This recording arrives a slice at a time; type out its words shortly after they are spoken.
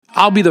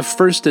I'll be the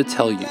first to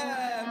tell you,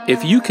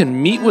 if you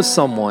can meet with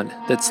someone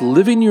that's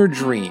living your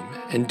dream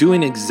and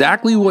doing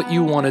exactly what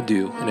you want to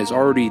do and has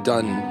already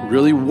done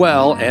really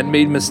well and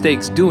made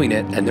mistakes doing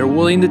it, and they're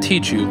willing to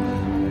teach you,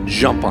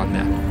 jump on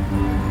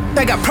that.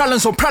 They got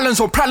problems on problems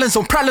on problems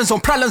on problems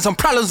on problems on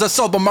problems I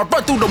solve them. I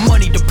run through the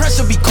money, the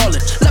pressure be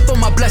calling. Left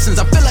on my blessings,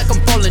 I feel like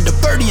I'm falling. The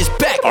birdie is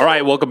back. All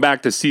right, welcome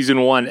back to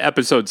Season 1,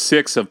 Episode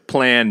 6 of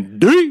Plan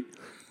D.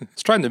 I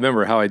was trying to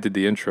remember how I did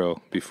the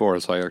intro before,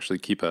 so I actually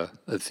keep a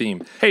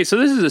theme. Hey, so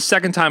this is the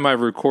second time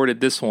I've recorded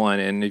this one,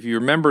 and if you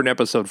remember in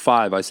Episode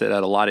 5, I said I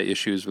had a lot of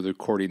issues with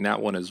recording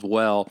that one as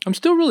well. I'm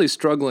still really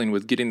struggling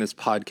with getting this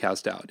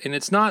podcast out, and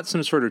it's not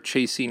some sort of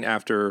chasing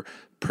after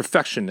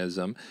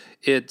perfectionism.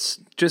 It's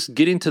just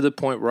getting to the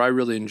point where I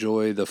really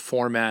enjoy the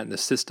format and the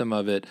system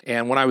of it.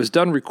 And when I was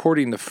done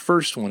recording the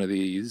first one of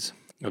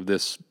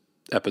this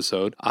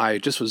episode, I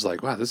just was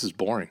like, wow, this is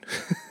boring.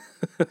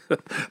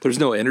 There's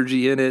no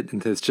energy in it,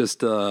 and it's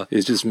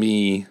just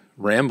me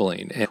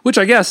rambling, which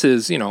I guess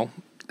is,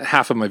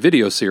 half of my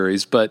video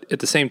series, but at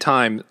the same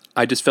time,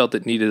 I just felt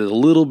it needed a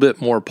little bit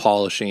more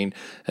polishing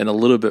and a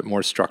little bit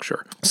more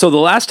structure. So the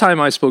last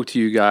time I spoke to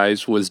you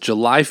guys was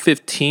July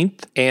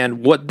 15th,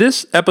 and what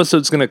this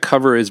episode's going to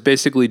cover is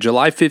basically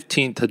July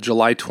 15th to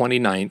July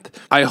 29th.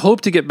 I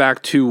hope to get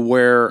back to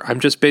where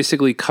I'm just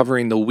basically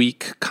covering the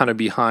week kind of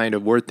behind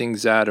of where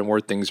things at and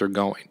where things are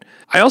going.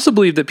 I also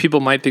believe that people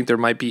might think there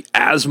might be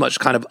as much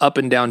kind of up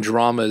and down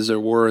drama as there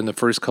were in the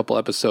first couple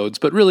episodes.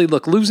 But really,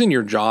 look, losing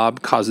your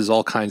job causes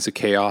all kinds of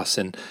chaos,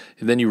 and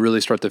then you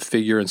really start to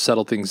figure and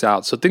settle things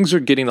out. So things are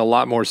getting a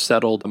lot more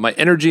settled. My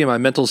energy and my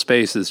mental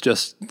space is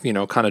just,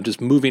 kind of just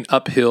moving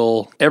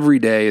uphill every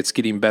day. It's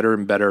getting better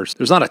and better.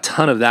 There's not a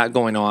ton of that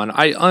going on.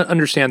 I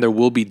understand there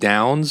will be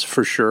downs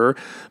for sure,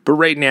 but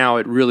right now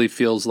it really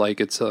feels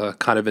like it's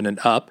kind of in an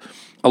up.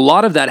 A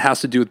lot of that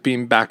has to do with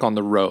being back on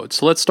the road.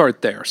 So let's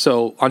start there.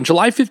 So on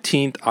July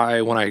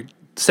 15th, when I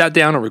sat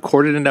down and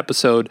recorded an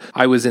episode,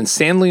 I was in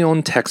San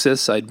Leon,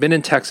 Texas. I'd been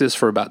in Texas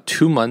for about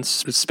 2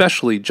 months,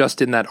 especially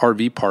just in that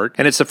RV park.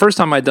 And it's the first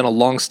time I'd done a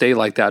long stay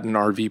like that in an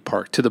RV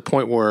park, to the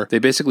point where they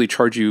basically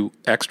charge you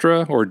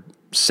extra or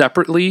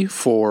separately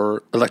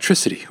for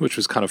electricity, which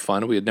was kind of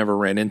fun. We had never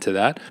ran into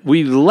that.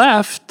 We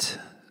left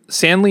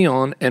San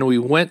Leon and we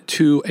went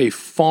to a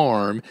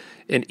farm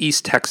in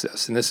East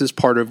Texas. And this is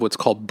part of what's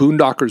called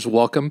Boondockers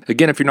Welcome.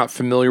 Again, if you're not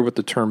familiar with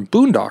the term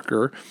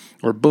boondocker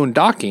or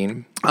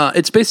boondocking,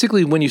 it's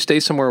basically when you stay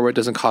somewhere where it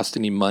doesn't cost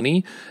any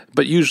money,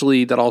 but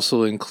usually that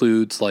also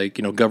includes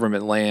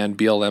government land,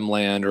 BLM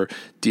land or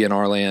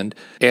DNR land,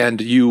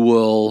 and you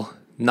will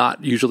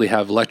not usually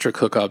have electric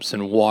hookups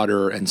and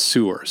water and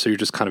sewer. So you're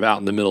just kind of out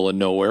in the middle of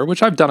nowhere,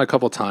 which I've done a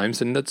couple times,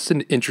 and that's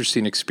an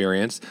interesting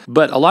experience.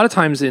 But a lot of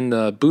times in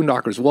the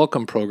Boondockers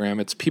Welcome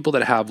program, it's people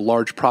that have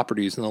large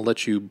properties, and they'll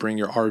let you bring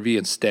your RV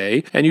and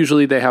stay. And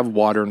usually they have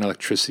water and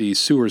electricity.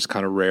 Sewer is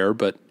kind of rare,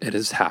 but it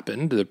has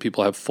happened that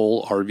people have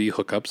full RV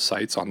hookup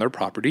sites on their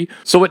property.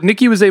 So what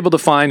Nikki was able to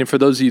find, and for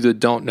those of you that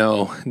don't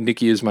know,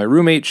 Nikki is my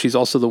roommate. She's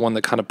also the one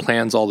that kind of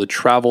plans all the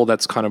travel.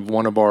 That's kind of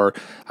one of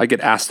I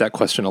get asked that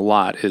question a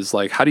lot, is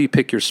like, how do you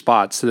pick your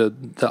spots?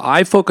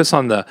 I focus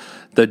on the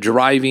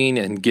driving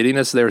and getting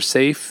us there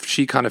safe.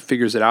 She kind of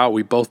figures it out.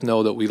 We both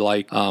know that we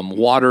like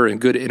water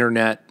and good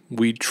internet.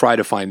 We try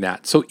to find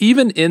that. So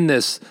even in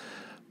this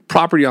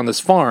property on this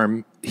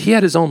farm, he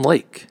had his own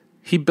lake.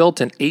 He built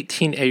an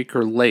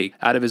 18-acre lake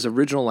out of his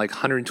original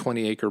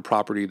 120-acre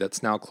property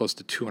that's now close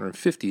to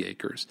 250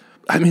 acres.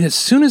 I mean, as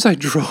soon as I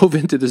drove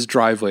into this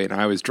driveway and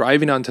I was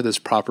driving onto this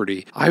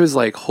property, I was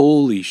like,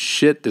 holy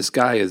shit, this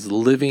guy is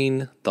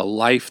living the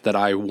life that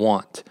I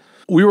want.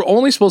 We were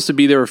only supposed to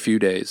be there a few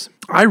days.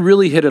 I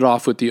really hit it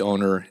off with the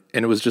owner,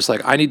 and it was just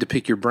like, I need to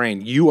pick your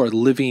brain. You are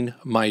living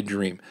my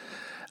dream.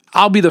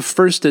 I'll be the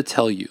first to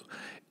tell you,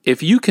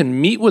 if you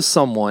can meet with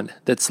someone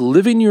that's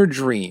living your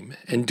dream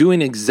and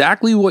doing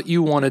exactly what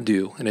you want to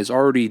do and has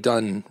already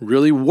done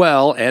really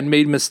well and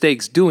made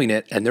mistakes doing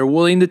it, and they're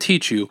willing to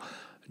teach you,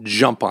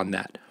 jump on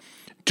that.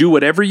 Do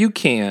whatever you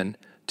can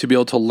to be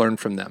able to learn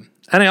from them.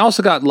 And I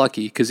also got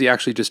lucky because he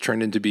actually just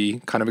turned into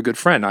be kind of a good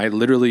friend. I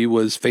literally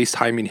was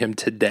FaceTiming him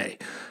today.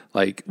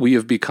 We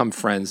have become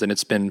friends, and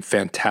it's been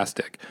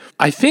fantastic.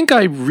 I think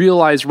I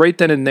realized right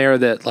then and there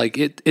that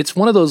it's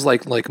one of those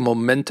like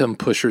momentum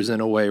pushers in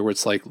a way where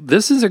it's like,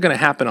 this isn't going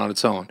to happen on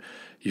its own.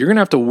 You're going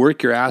to have to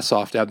work your ass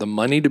off to have the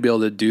money to be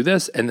able to do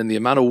this, and then the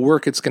amount of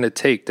work it's going to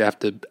take to have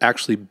to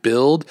actually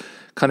build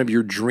kind of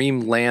your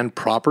dream land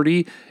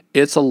property.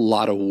 It's a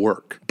lot of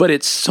work, but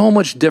it's so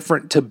much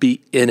different to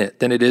be in it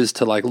than it is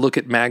to look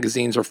at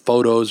magazines or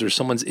photos or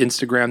someone's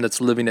Instagram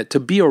that's living it. To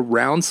be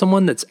around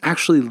someone that's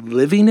actually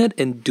living it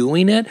and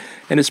doing it,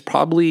 and is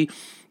probably,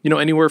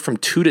 anywhere from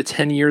 2 to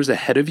 10 years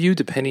ahead of you,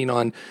 depending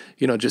on,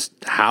 just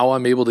how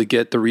I'm able to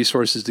get the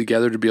resources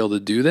together to be able to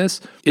do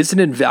this. It's an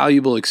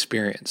invaluable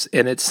experience,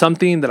 and it's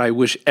something that I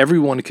wish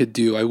everyone could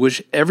do. I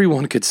wish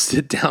everyone could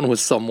sit down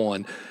with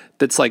someone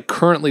that's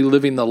currently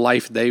living the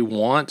life they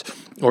want,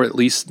 or at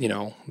least,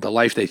 the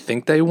life they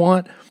think they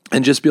want,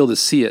 and just be able to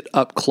see it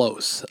up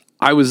close.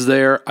 I was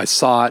there. I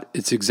saw it.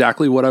 It's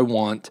exactly what I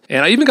want.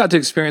 And I even got to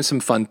experience some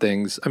fun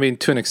things. I mean,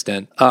 to an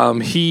extent.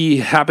 He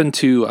happened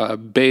to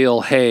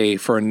bale hay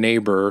for a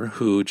neighbor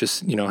who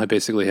just, had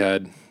basically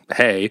had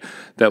hay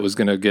that was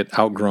going to get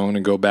outgrown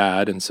and go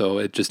bad. And so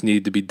it just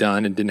needed to be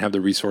done and didn't have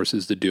the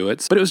resources to do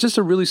it. But it was just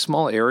a really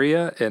small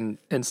area. And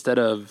instead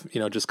of,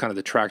 just kind of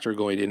the tractor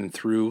going in and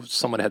through,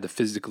 someone had to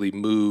physically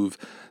move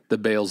the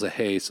bales of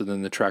hay so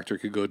then the tractor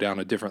could go down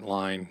a different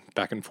line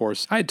back and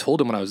forth. I had told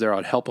him when I was there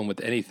I'd help him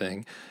with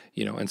anything,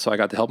 and so I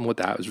got to help him with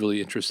that. It was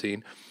really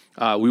interesting.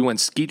 We went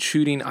skeet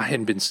shooting. I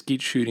hadn't been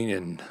skeet shooting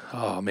in,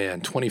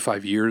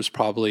 25 years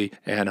probably.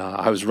 And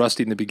I was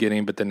rusty in the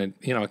beginning, but then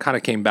it kind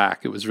of came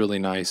back. It was really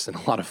nice and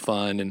a lot of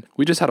fun. And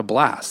we just had a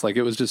blast. Like,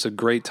 it was just a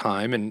great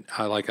time. And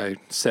like I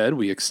said,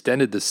 we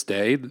extended the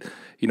stay.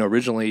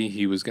 Originally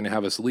he was going to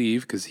have us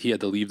leave because he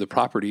had to leave the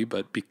property.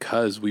 But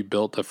because we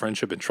built a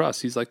friendship and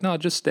trust, he's like, no,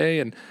 just stay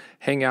and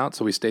hang out.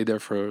 So we stayed there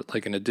for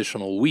like an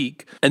additional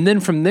week. And then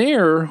from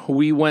there,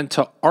 we went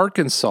to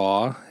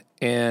Arkansas.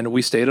 And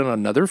we stayed on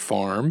another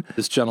farm.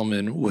 This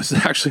gentleman was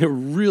actually a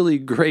really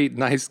great,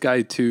 nice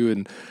guy too.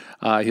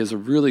 And he has a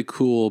really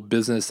cool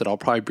business that I'll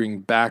probably bring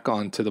back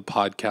onto the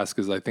podcast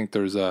because I think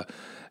there's a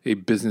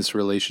business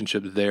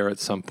relationship there at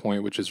some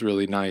point, which is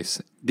really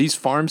nice. These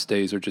farm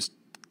stays are just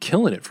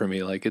killing it for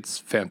me. Like, it's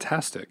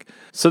fantastic.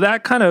 So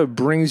that kind of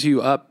brings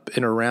you up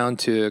and around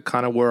to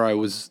kind of where I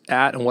was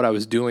at and what I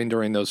was doing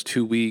during those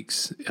 2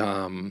 weeks.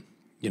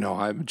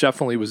 I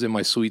definitely was in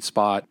my sweet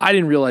spot. I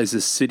didn't realize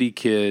this city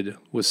kid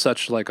was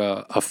such like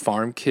a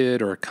farm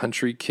kid or a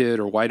country kid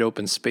or wide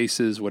open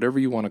spaces, whatever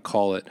you want to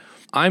call it.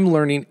 I'm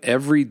learning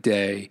every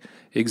day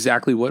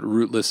exactly what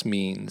rootless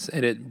means.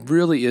 And it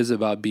really is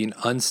about being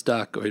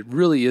unstuck. It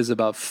really is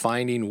about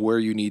finding where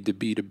you need to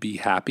be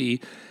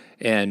happy.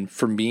 And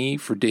for me,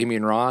 for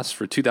Damian Ross,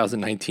 for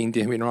 2019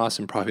 Damian Ross,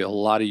 and probably a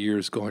lot of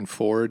years going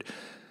forward,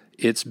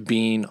 it's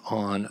being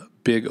on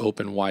big,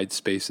 open, wide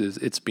spaces.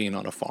 It's being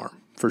on a farm.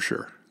 For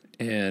sure.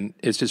 And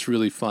it's just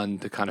really fun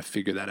to kind of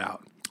figure that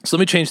out. So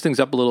let me change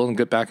things up a little and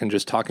get back and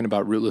just talking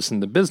about Rootless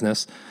in the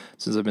business,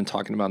 since I've been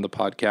talking about in the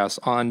podcast.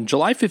 On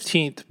July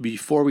 15th,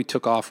 before we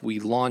took off, we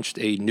launched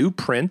a new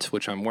print,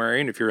 which I'm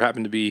wearing. If you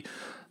happen to be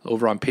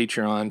over on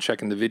Patreon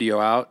checking the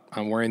video out,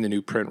 I'm wearing the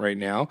new print right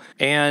now.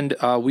 And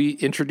we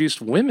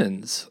introduced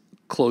women's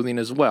clothing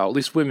as well, at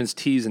least women's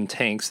tees and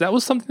tanks. That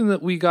was something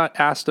that we got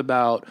asked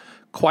about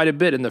quite a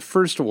bit in the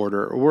first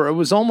order, where it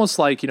was almost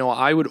like,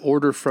 I would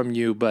order from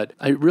you, but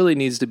it really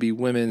needs to be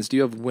women's. Do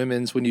you have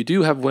women's? When you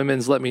do have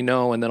women's, let me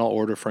know, and then I'll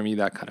order from you,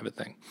 that kind of a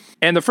thing.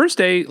 And the first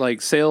day,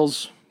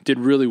 sales did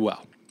really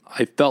well.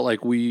 I felt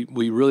like we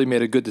really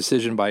made a good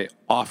decision by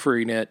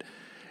offering it.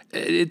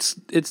 It's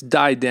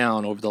died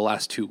down over the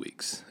last 2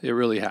 weeks. It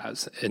really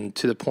has. And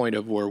to the point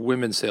of where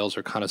women's sales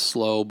are kind of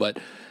slow, but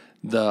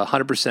the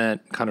 100%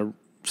 kind of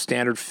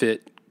standard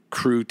fit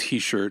crew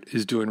t-shirt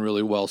is doing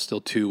really well still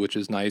too, which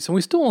is nice. And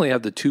we still only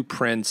have the 2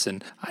 prints.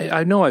 And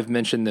I know I've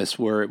mentioned this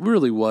where it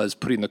really was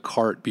putting the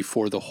cart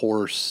before the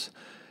horse.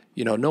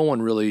 No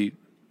one really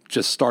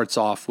just starts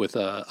off with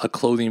a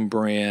clothing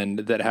brand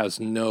that has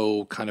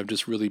no kind of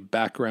just really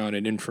background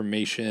and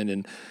information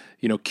and,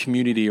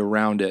 community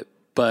around it.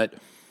 But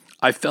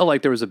I felt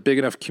like there was a big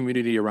enough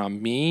community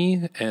around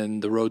me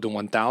and the road to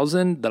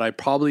 1,000 that I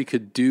probably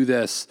could do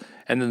this.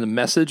 And then the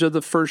message of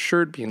the first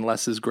shirt, being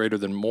less is greater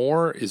than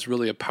more, is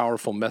really a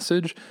powerful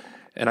message.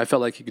 And I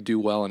felt like it could do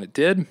well, and it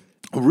did.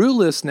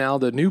 Rootless now,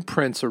 the new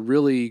prints are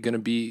really going to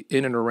be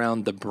in and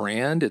around the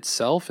brand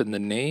itself and the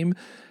name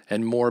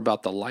and more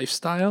about the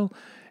lifestyle.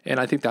 And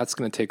I think that's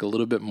going to take a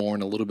little bit more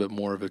and a little bit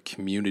more of a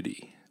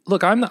community.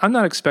 Look, I'm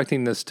not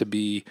expecting this to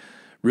be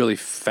really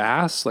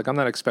fast. I'm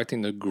not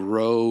expecting to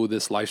grow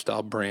this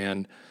lifestyle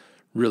brand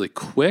really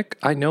quick.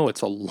 I know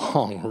it's a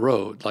long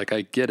road.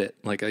 I get it.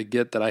 I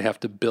get that I have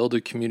to build a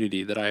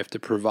community, that I have to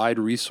provide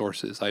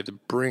resources. I have to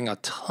bring a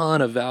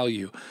ton of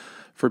value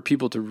for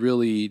people to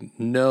really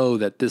know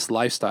that this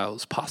lifestyle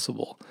is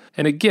possible.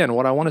 And again,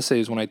 what I want to say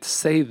is when I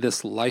say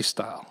this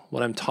lifestyle,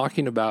 what I'm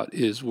talking about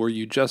is where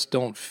you just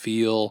don't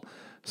feel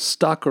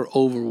stuck or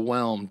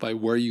overwhelmed by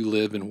where you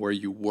live and where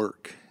you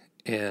work.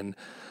 And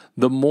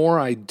the more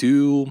I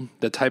do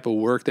the type of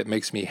work that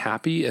makes me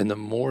happy, and the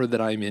more that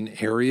I'm in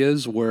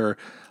areas where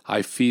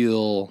I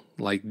feel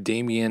like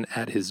Damian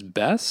at his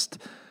best,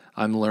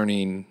 I'm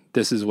learning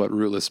this is what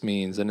Rootless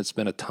means, and it's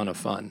been a ton of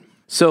fun.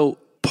 So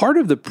part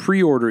of the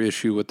pre-order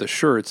issue with the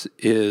shirts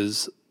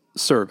is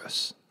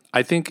service.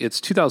 I think it's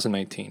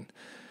 2019.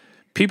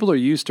 People are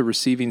used to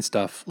receiving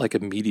stuff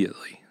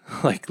immediately,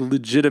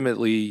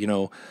 legitimately,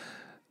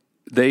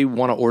 they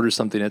want to order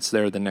something that's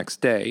there the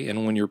next day.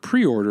 And when you're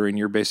pre-ordering,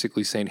 you're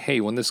basically saying,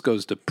 hey, when this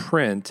goes to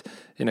print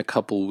in a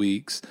couple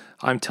weeks,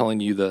 I'm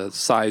telling you the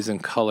size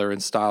and color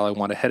and style I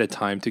want ahead of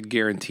time to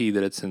guarantee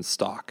that it's in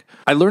stock.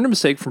 I learned a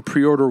mistake from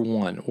pre-order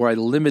 1 where I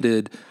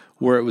limited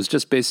where it was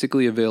just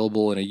basically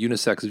available in a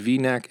unisex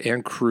V-neck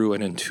and crew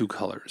and in 2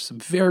 colors.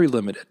 Very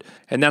limited.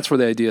 And that's where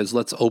the idea is,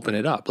 let's open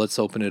it up. Let's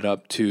open it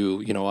up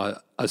to,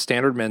 a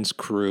standard men's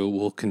crew.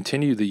 We'll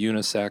continue the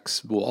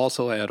unisex. We'll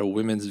also add a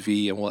women's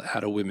V and we'll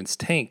add a women's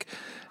tank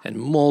and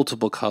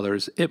multiple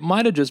colors. It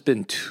might have just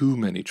been too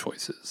many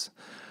choices.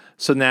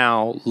 So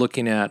now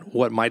looking at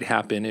what might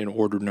happen in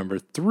order number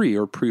 3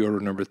 or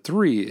pre-order number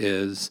 3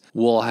 is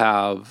we'll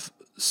have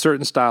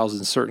certain styles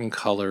and certain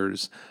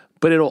colors,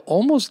 but it'll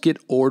almost get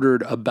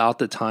ordered about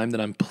the time that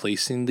I'm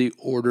placing the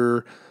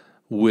order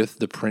with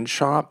the print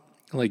shop.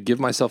 Like give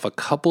myself a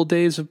couple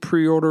days of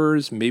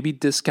pre-orders, maybe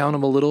discount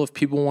them a little if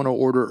people want to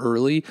order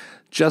early,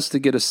 just to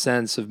get a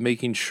sense of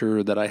making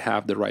sure that I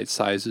have the right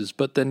sizes,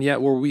 but then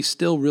yet where we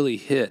still really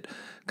hit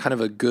kind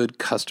of a good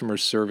customer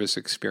service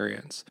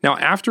experience. Now,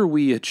 after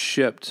we had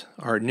shipped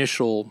our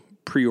initial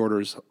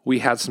pre-orders, we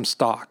had some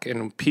stock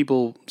and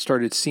people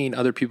started seeing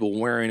other people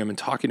wearing them and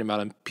talking about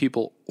them.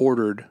 People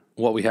ordered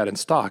what we had in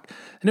stock.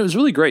 And it was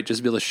really great just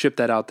to be able to ship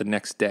that out the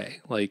next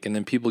day. And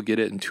then people get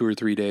it in 2 or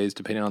 3 days,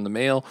 depending on the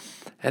mail.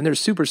 And they're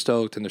super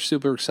stoked and they're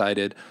super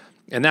excited.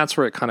 And that's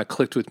where it kind of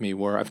clicked with me,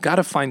 where I've got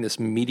to find this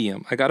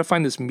medium. I got to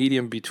find this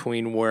medium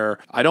between where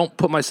I don't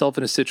put myself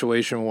in a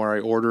situation where I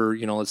order,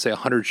 let's say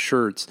 100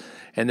 shirts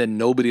and then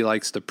nobody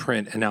likes the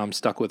print and now I'm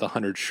stuck with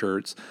 100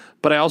 shirts.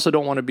 But I also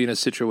don't want to be in a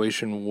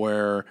situation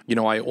where,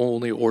 I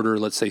only order,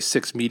 let's say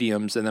 6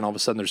 mediums and then all of a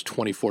sudden there's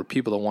 24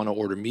 people that want to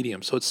order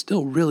mediums. So it's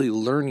still really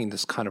learning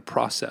this kind of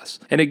process.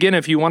 And again,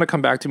 if you want to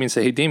come back to me and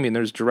say, hey, Damien,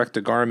 there's direct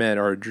to garment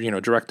or,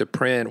 direct to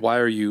print, why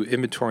are you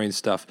inventorying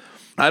stuff?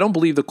 I don't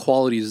believe the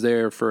quality is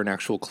there for an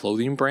actual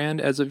clothing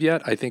brand as of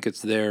yet. I think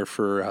it's there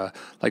for,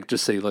 like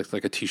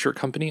a t-shirt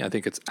company. I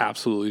think it's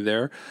absolutely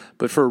there.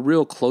 But for a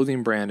real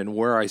clothing brand and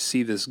where I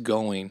see this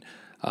going,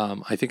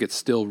 I think it's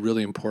still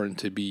really important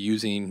to be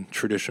using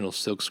traditional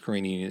silk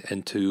screening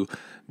and to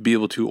be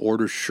able to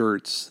order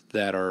shirts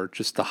that are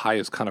just the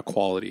highest kind of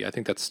quality. I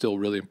think that's still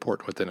really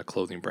important within a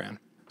clothing brand.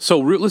 So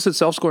Rootless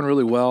itself is going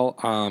really well.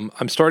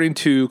 I'm starting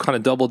to kind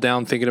of double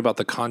down thinking about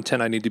the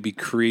content I need to be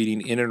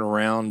creating in and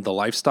around the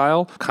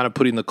lifestyle, kind of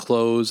putting the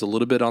clothes a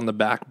little bit on the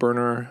back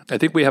burner. I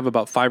think we have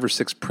about 5 or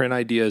 6 print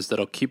ideas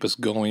that'll keep us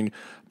going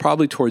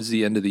probably towards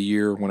the end of the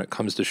year when it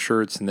comes to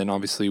shirts. And then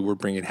obviously we're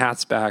bringing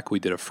hats back. We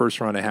did a first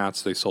round of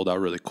hats. They sold out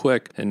really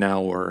quick. And now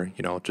we're,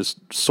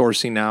 just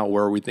sourcing out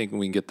where we think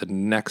we can get the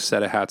next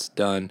set of hats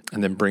done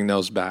and then bring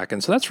those back.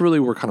 And so that's really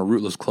where kind of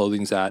Rootless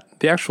Clothing's at.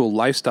 The actual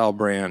lifestyle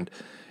brand,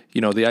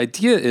 the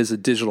idea is a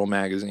digital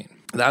magazine.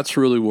 That's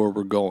really where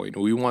we're going.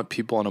 We want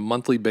people on a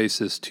monthly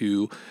basis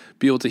to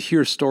be able to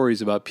hear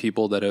stories about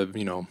people that have,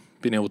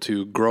 been able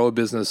to grow a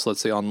business, let's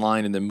say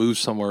online, and then move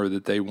somewhere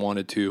that they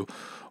wanted to,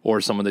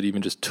 or someone that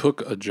even just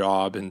took a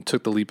job and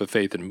took the leap of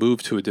faith and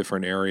moved to a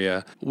different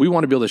area. We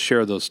want to be able to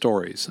share those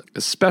stories,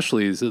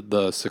 especially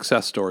the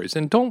success stories.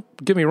 And don't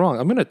get me wrong,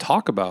 I'm going to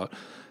talk about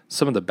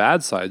some of the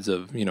bad sides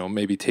of,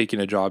 maybe taking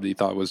a job that you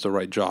thought was the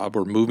right job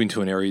or moving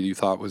to an area you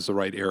thought was the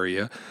right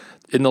area.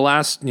 In the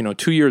last,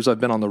 2 years I've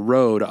been on the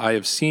road, I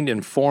have seen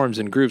in forums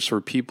and groups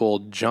where people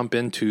jump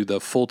into the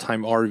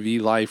full-time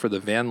RV life or the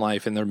van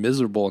life and they're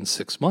miserable in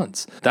 6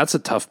 months. That's a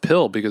tough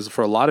pill because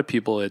for a lot of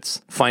people,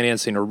 it's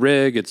financing a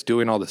rig, it's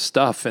doing all this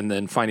stuff, and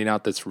then finding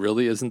out this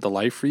really isn't the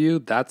life for you.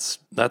 That's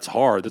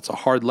hard. That's a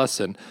hard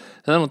lesson.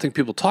 And I don't think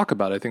people talk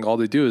about it. I think all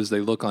they do is they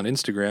look on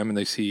Instagram and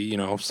they see,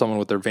 someone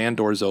with their van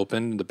doors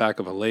open in the back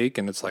of a lake,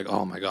 and it's like,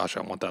 oh my gosh,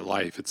 I want that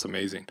life. It's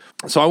amazing.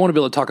 So I want to be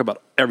able to talk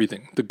about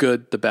everything, the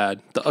good, the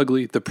bad, the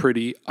ugly, the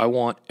pretty. I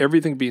want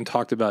everything being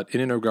talked about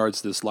in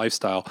regards to this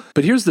lifestyle.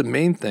 But here's the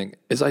main thing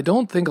is I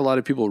don't think a lot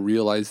of people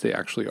realize they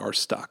actually are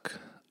stuck.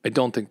 I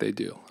don't think they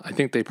do. I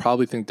think they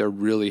probably think they're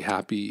really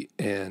happy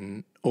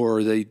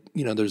or they,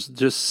 there's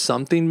just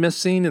something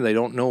missing and they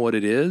don't know what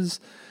it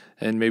is.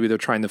 And maybe they're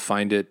trying to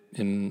find it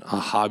in a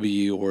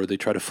hobby, or they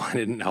try to find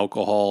it in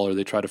alcohol, or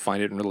they try to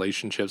find it in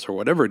relationships, or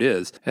whatever it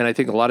is. And I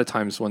think a lot of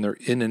times when they're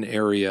in an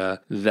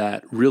area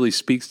that really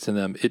speaks to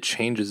them, it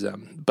changes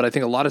them. But I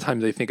think a lot of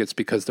times they think it's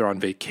because they're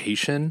on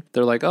vacation.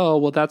 They're like, oh,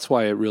 well, that's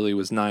why it really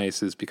was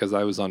nice, is because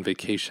I was on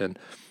vacation.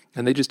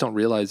 And they just don't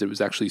realize it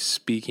was actually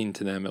speaking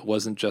to them. It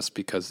wasn't just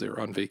because they were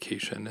on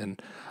vacation. And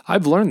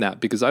I've learned that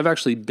because I've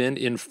actually been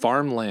in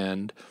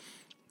farmland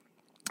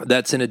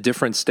that's in a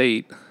different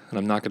state, and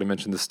I'm not going to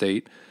mention the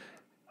state,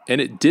 and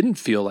it didn't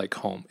feel like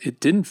home. It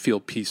didn't feel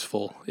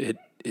peaceful. It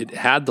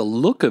had the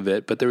look of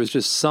it, but there was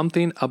just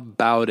something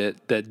about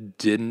it that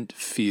didn't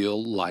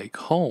feel like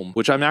home,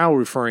 which I'm now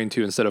referring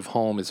to instead of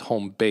home as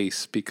home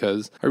base,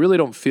 because I really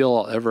don't feel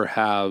I'll ever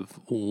have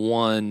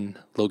one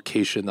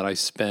location that I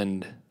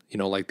spend,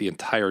 like the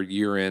entire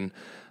year in.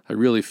 I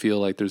really feel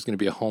like there's going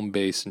to be a home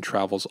base, and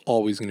travel's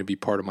always going to be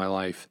part of my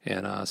life.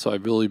 And so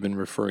I've really been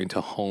referring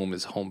to home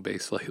as home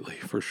base lately,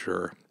 for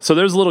sure. So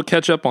there's a little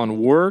catch up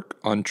on work,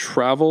 on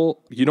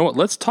travel. You know what?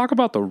 Let's talk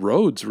about the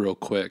roads real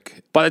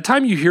quick. By the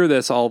time you hear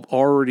this, I'll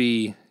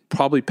already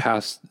probably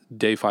past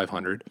day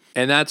 500.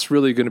 And that's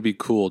really going to be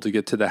cool to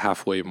get to the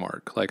halfway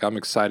mark. I'm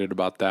excited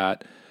about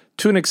that.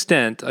 To an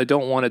extent, I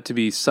don't want it to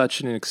be such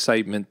an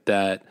excitement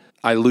that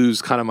I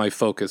lose kind of my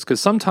focus.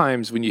 Because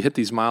sometimes when you hit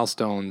these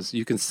milestones,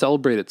 you can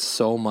celebrate it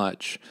so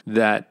much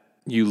that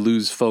you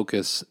lose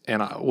focus.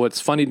 And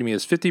what's funny to me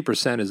is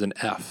 50% is an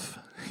F.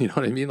 You know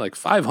what I mean? Like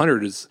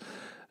 500 is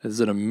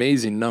an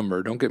amazing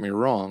number. Don't get me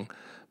wrong.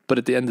 But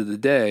at the end of the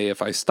day,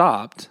 if I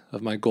stopped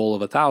of my goal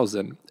of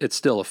 1,000, it's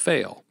still a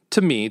fail.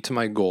 To me, to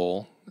my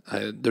goal,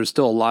 there's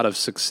still a lot of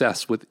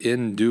success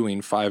within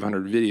doing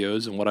 500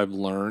 videos and what I've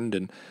learned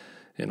and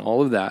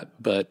all of that.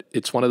 But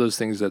it's one of those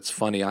things that's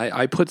funny.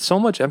 I put so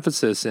much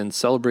emphasis in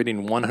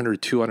celebrating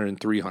 100, 200, and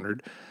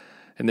 300,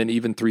 and then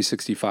even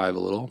 365 a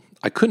little.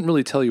 I couldn't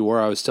really tell you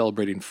where I was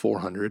celebrating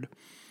 400.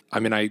 I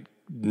mean, I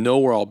know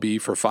where I'll be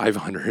for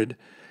 500.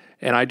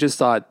 And I just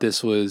thought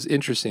this was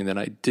interesting that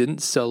I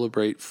didn't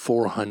celebrate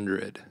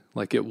 400.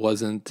 Like it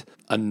wasn't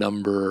a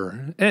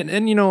number.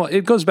 And you know,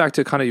 it goes back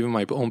to kind of even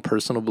my own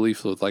personal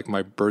beliefs with like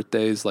my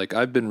birthdays. Like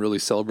I've been really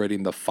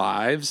celebrating the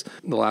 5s.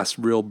 The last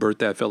real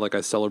birthday I felt like I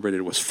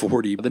celebrated was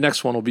 40. The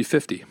next one will be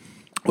 50.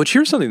 Which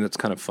here's something that's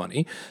kind of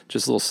funny.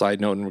 Just a little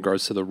side note in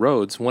regards to the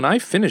roads. When I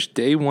finish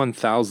day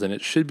 1,000,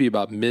 it should be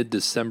about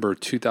mid-December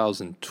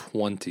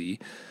 2020.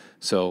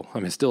 So I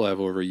mean, I still have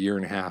over a year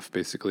and a half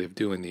basically of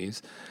doing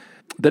these.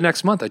 The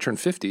next month I turn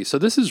 50. So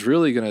this is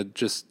really going to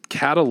just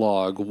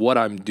catalog what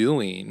I'm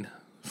doing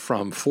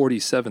from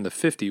 47 to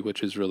 50,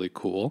 which is really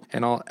cool.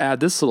 And I'll add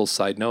this little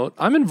side note.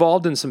 I'm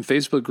involved in some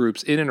Facebook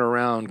groups in and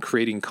around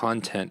creating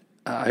content.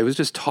 I was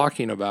just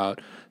talking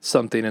about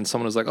something and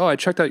someone was like, oh, I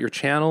checked out your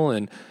channel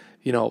and,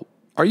 you know,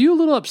 are you a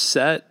little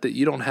upset that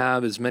you don't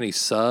have as many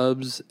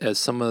subs as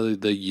some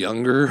of the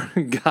younger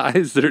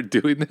guys that are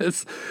doing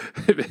this?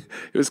 It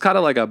was kind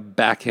of like a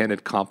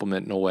backhanded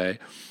compliment in a way.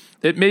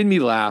 It made me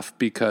laugh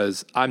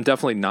because I'm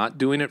definitely not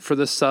doing it for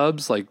the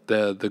subs. Like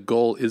the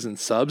goal isn't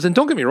subs. And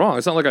don't get me wrong,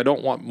 it's not like I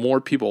don't want more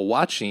people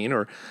watching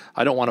or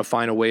I don't want to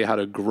find a way how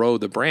to grow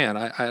the brand.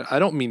 I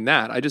don't mean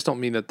that. I just don't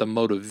mean that the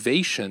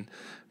motivation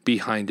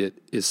behind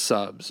it is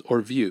subs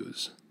or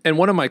views. And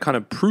one of my kind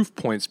of proof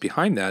points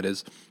behind that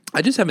is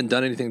I just haven't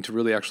done anything to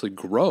really actually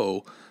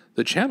grow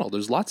the channel.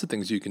 There's lots of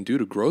things you can do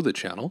to grow the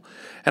channel.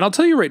 And I'll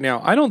tell you right now,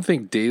 I don't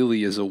think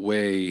daily is a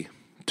way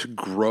to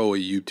grow a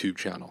YouTube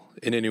channel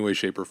in any way,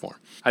 shape, or form.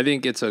 I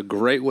think it's a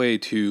great way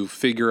to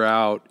figure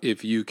out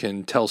if you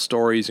can tell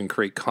stories and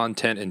create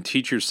content and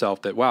teach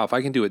yourself that, wow, if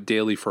I can do it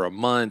daily for a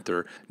month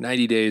or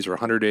 90 days or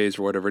 100 days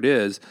or whatever it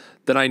is,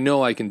 then I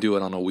know I can do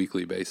it on a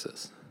weekly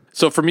basis.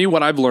 So for me,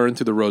 what I've learned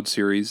through the Road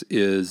series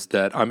is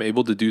that I'm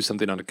able to do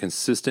something on a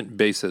consistent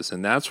basis.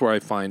 And that's where I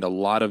find a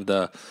lot of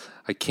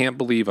I can't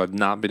believe I've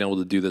not been able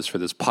to do this for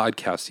this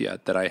podcast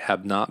yet, that I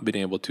have not been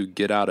able to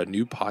get out a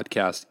new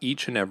podcast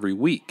each and every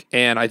week.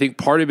 And I think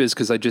part of it is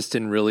because I just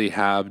didn't really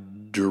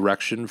have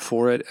direction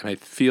for it. And I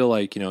feel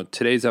like, you know,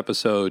 today's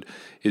episode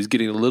is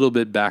getting a little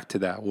bit back to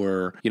that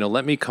where, you know,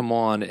 let me come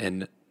on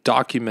and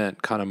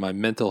document kind of my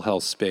mental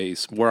health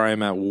space, where I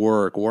am at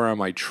work, where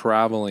am I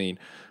traveling,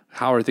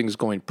 how are things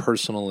going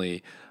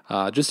personally,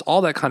 just all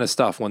that kind of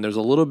stuff. When there's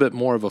a little bit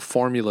more of a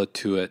formula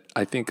to it,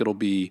 I think it'll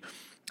be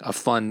a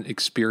fun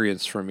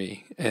experience for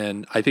me.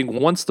 And I think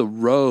once the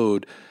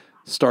road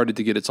started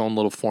to get its own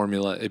little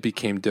formula, it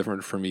became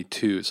different for me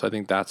too. So I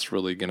think that's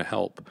really going to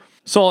help.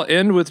 So I'll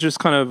end with just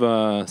kind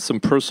of some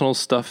personal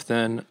stuff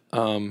then.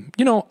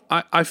 You know,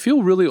 I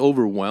feel really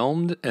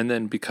overwhelmed. And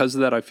then because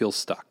of that, I feel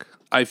stuck.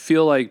 I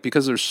feel like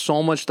because there's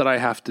so much that I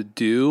have to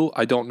do,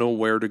 I don't know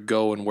where to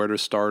go and where to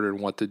start and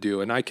what to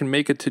do. And I can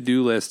make a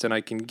to-do list and I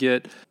can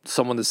get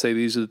someone to say,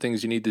 these are the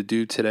things you need to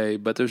do today.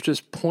 But there's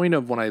just point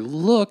of when I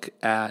look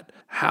at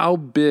how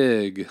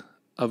big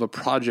of a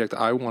project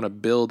I want to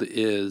build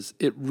is,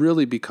 it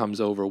really becomes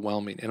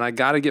overwhelming. And I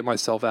got to get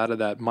myself out of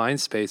that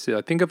mind space.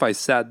 I think if I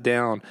sat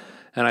down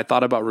and I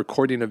thought about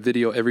recording a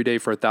video every day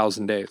for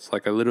 1,000 days,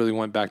 like I literally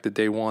went back to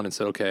day one and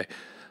said, okay,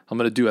 I'm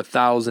going to do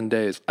 1,000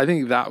 days. I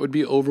think that would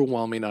be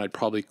overwhelming and I'd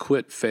probably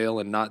quit, fail,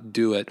 and not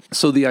do it.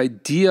 So the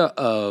idea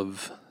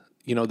of,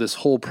 you know, this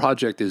whole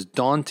project is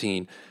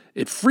daunting.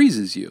 It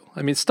freezes you.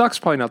 I mean, stuck's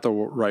probably not the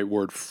right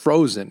word.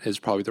 Frozen is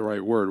probably the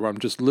right word, where I'm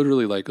just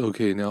literally like,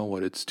 okay, now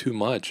what? It's too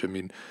much. I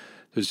mean,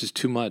 there's just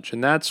too much.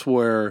 And that's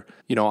where,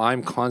 you know,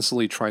 I'm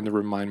constantly trying to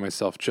remind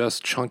myself,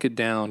 just chunk it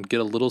down, get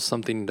a little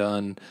something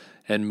done,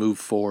 and move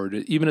forward.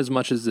 Even as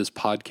much as this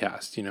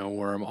podcast, you know,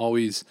 where I'm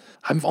always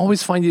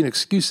finding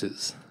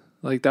excuses.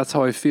 Like, that's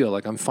how I feel.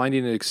 Like, I'm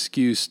finding an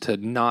excuse to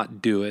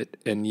not do it.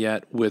 And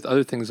yet, with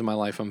other things in my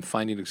life, I'm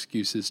finding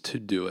excuses to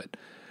do it.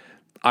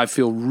 I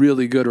feel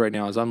really good right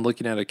now as I'm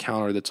looking at a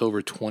counter that's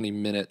over 20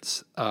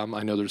 minutes.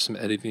 I know there's some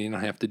editing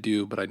I have to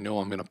do, but I know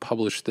I'm going to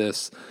publish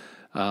this.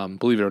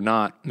 Believe it or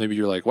not, maybe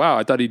you're like, wow,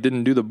 I thought he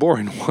didn't do the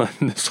boring one.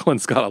 This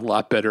one's got a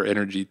lot better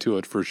energy to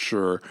it for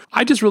sure.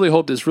 I just really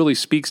hope this really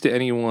speaks to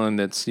anyone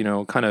that's, you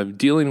know, kind of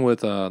dealing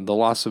with the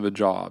loss of a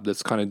job,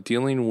 that's kind of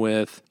dealing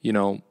with, you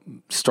know,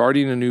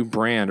 starting a new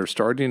brand or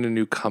starting a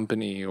new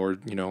company, or,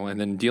 you know, and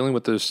then dealing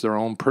with their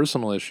own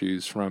personal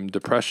issues, from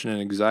depression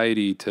and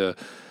anxiety to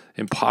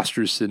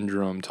imposter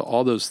syndrome to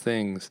all those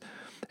things.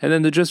 And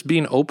then they're just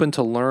being open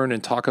to learn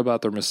and talk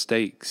about their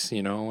mistakes,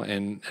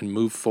 and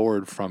move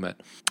forward from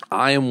it.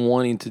 I am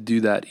wanting to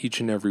do that each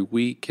and every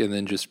week, and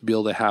then just be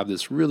able to have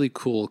this really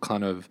cool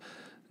kind of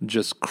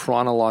just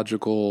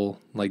chronological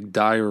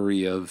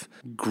diary of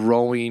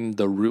growing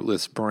the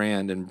Rootless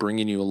brand and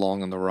bringing you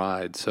along on the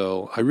ride.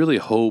 So I really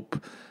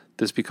hope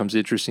this becomes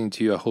interesting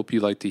to you. I hope you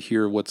like to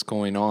hear what's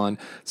going on.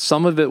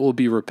 Some of it will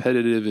be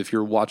repetitive if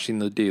you're watching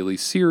the daily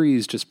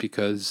series, just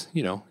because,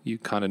 you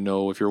kind of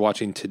know if you're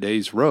watching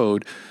today's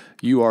road,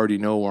 you already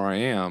know where I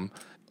am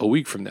a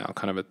week from now,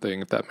 kind of a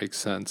thing, if that makes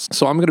sense.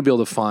 So I'm going to be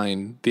able to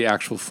find the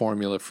actual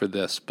formula for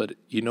this, but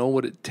you know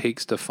what it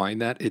takes to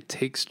find that? It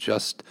takes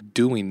just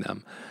doing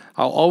them.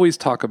 I'll always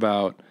talk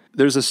about,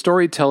 there's a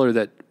storyteller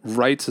that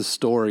writes a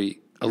story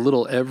a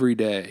little every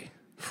day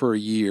for a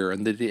year,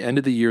 and at the end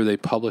of the year they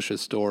publish a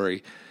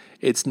story.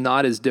 It's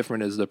not as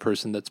different as the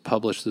person that's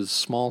published a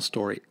small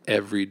story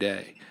every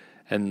day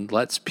and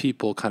lets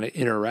people kind of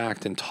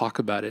interact and talk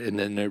about it, and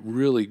then it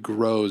really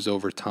grows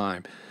over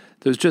time.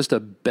 There's just a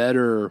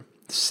better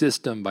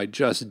system by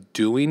just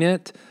doing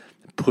it,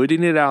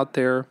 putting it out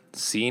there,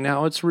 seeing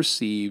how it's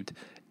received,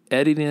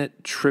 editing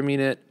it, trimming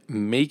it,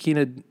 making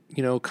it,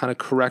 kind of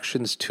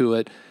corrections to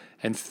it,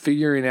 and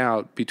figuring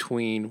out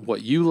between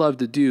what you love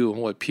to do and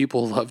what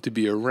people love to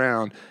be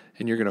around,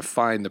 and you're going to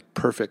find the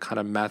perfect kind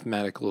of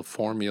mathematical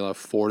formula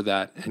for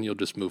that, and you'll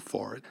just move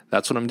forward.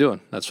 That's what I'm doing.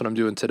 That's what I'm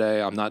doing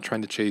today. I'm not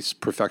trying to chase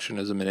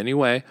perfectionism in any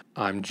way.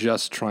 I'm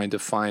just trying to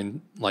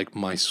find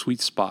my sweet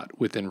spot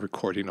within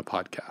recording a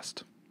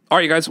podcast. All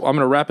right, you guys, well, I'm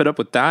going to wrap it up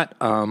with that.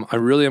 I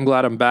really am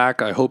glad I'm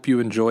back. I hope you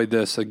enjoyed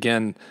this.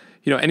 Again,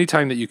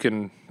 anytime that you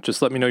can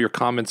just let me know your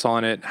comments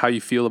on it, how you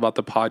feel about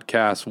the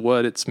podcast,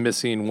 what it's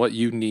missing, what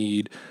you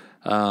need,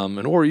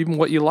 or even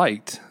what you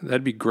liked.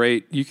 That'd be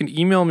great. You can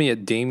email me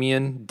at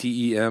Damian,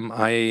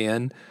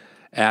 DEMIAN,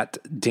 at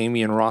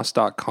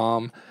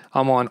DamianRoss.com.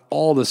 I'm on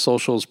all the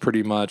socials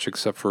pretty much,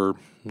 except for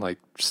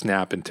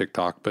Snap and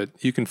TikTok, but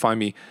you can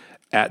find me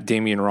at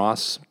Damian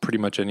Ross pretty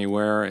much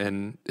anywhere.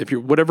 And if you're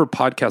whatever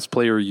podcast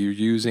player you're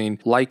using,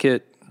 like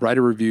it, write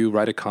a review,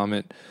 write a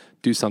comment,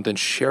 do something,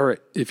 share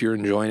it if you're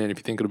enjoying it, if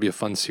you think it'll be a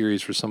fun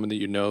series for someone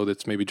that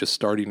that's maybe just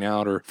starting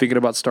out or thinking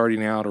about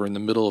starting out or in the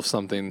middle of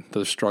something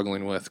they're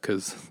struggling with,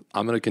 because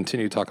I'm going to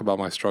continue to talk about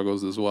my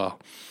struggles as well.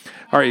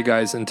 All right, you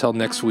guys, until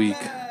next week,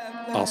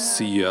 I'll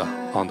see you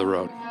on the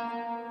road.